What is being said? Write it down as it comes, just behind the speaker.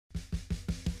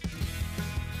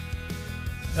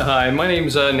Hi, my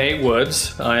name's Nate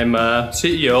Woods. I'm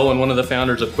CEO and one of the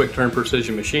founders of QuickTurn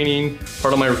Precision Machining.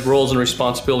 Part of my roles and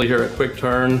responsibility here at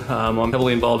QuickTurn, I'm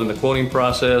heavily involved in the quoting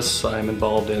process. I'm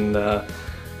involved in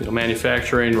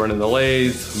manufacturing, running the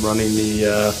lathe, running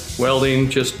the welding,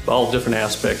 just all different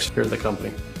aspects here at the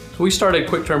company. So we started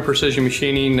QuickTurn Precision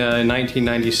Machining in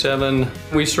 1997.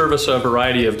 We service a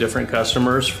variety of different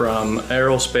customers, from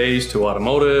aerospace to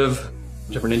automotive,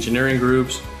 different engineering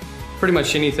groups. Pretty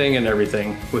much anything and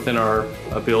everything within our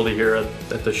ability here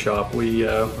at the shop. We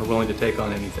are willing to take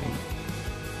on anything.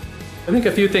 I think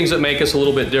a few things that make us a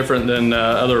little bit different than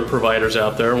other providers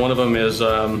out there. One of them is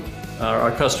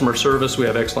our customer service. We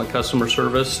have excellent customer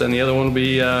service, and the other one would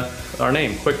be our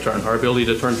name, QuickTurn, our ability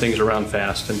to turn things around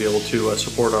fast and be able to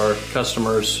support our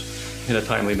customers in a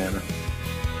timely manner.